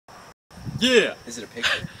Yeah! Is it a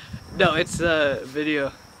picture? No, it's a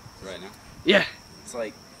video. Right now? Yeah. It's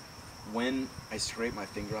like, when I scrape my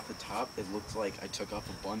finger off the top, it looks like I took off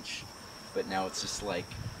a bunch, but now it's just like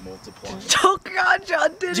multiplying. Oh God, John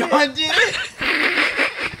did it! John did it!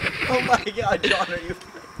 Oh my God, John, are you...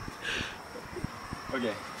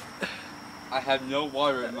 Okay. I have no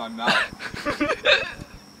water in my mouth.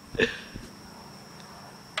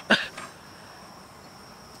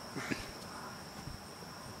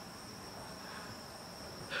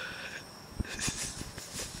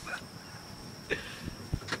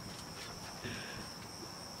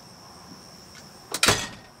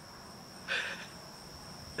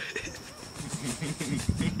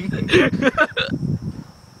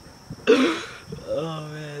 Oh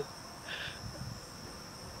man.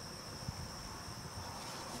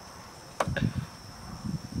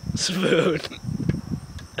 Spoon.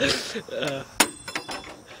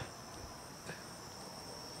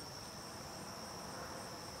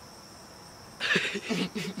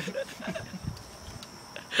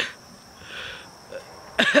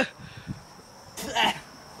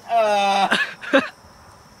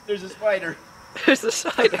 There's a spider. There's a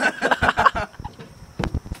spider.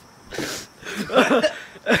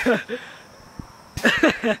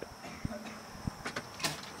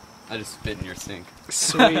 I just spit in your sink.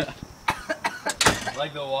 Sweet.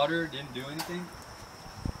 Like the water didn't do anything?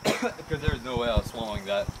 Because there was no way I was swallowing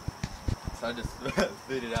that. So I just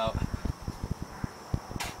spit it out.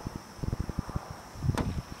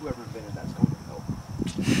 Whoever invented that's going to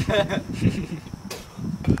help.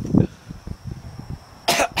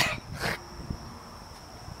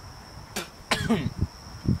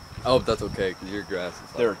 I hope that's okay, because your grass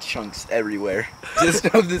is There are chunks everywhere. Just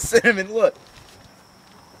of the cinnamon, look.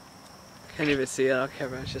 Can't even see it on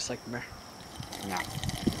camera. It's just like meh.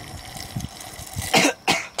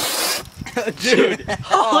 Dude.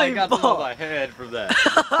 Oh, I Holy got ball. on my head from that.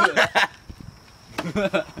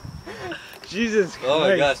 Jesus Christ. Oh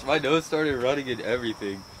my gosh, my nose started running and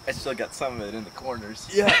everything. I still got some of it in the corners.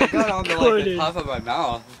 Yeah, I got on the, like, the top of my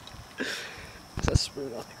mouth. There's a spoon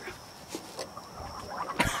on the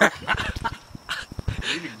ground.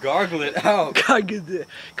 You need to gargle it out. Gargle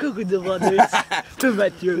the waters to my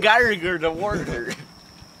throat. Gargle the water.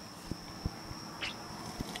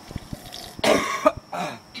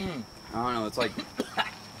 I don't know, it's like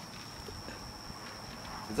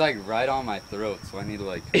right on my throat, so I need to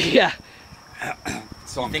like Yeah.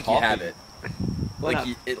 so I'm I think coughing. you have it. Like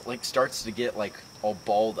Yeah. it like starts to get like all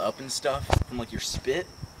balled up and stuff from like your spit,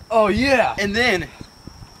 Oh yeah. and then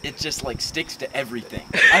it just like sticks to everything.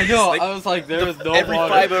 I know. Like, I was like, there was no Every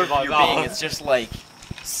water fiber in of my your mouth. being, it's just like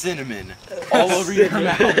cinnamon all over your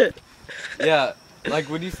mouth. Yeah, like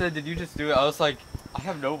when you said, did you just do it? I was like, I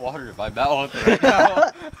have no water in my mouth right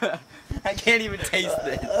now. I can't even taste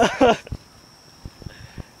this.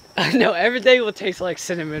 I know, everything will taste like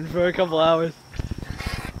cinnamon for a couple hours.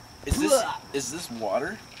 Is this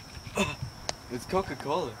water? It's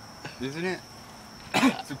Coca-Cola, isn't it?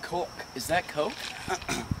 It's a Coke. Is that Coke?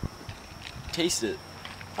 Taste it.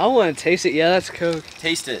 I want to taste it. Yeah, that's Coke.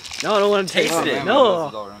 Taste it. No, I don't want to taste Taste it. it. Man, my nose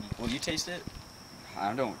is No. all runny. Will you taste it?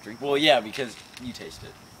 I don't drink. Well, yeah, because you taste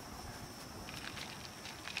it.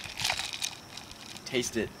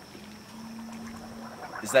 Taste it.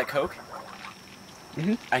 Is that Coke?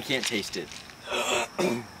 Mhm. I can't taste it.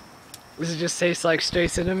 Does it just taste like straight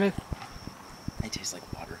cinnamon? It tastes like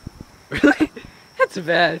water. Really? That's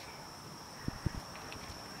bad.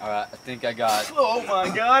 All right, I think I got. Oh my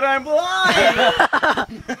God, I'm blind!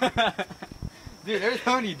 Dude, every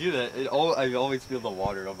time you do that, I always feel the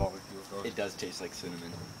water. I always feel sorry. It does taste like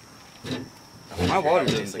cinnamon. My water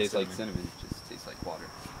It doesn't taste like cinnamon. cinnamon.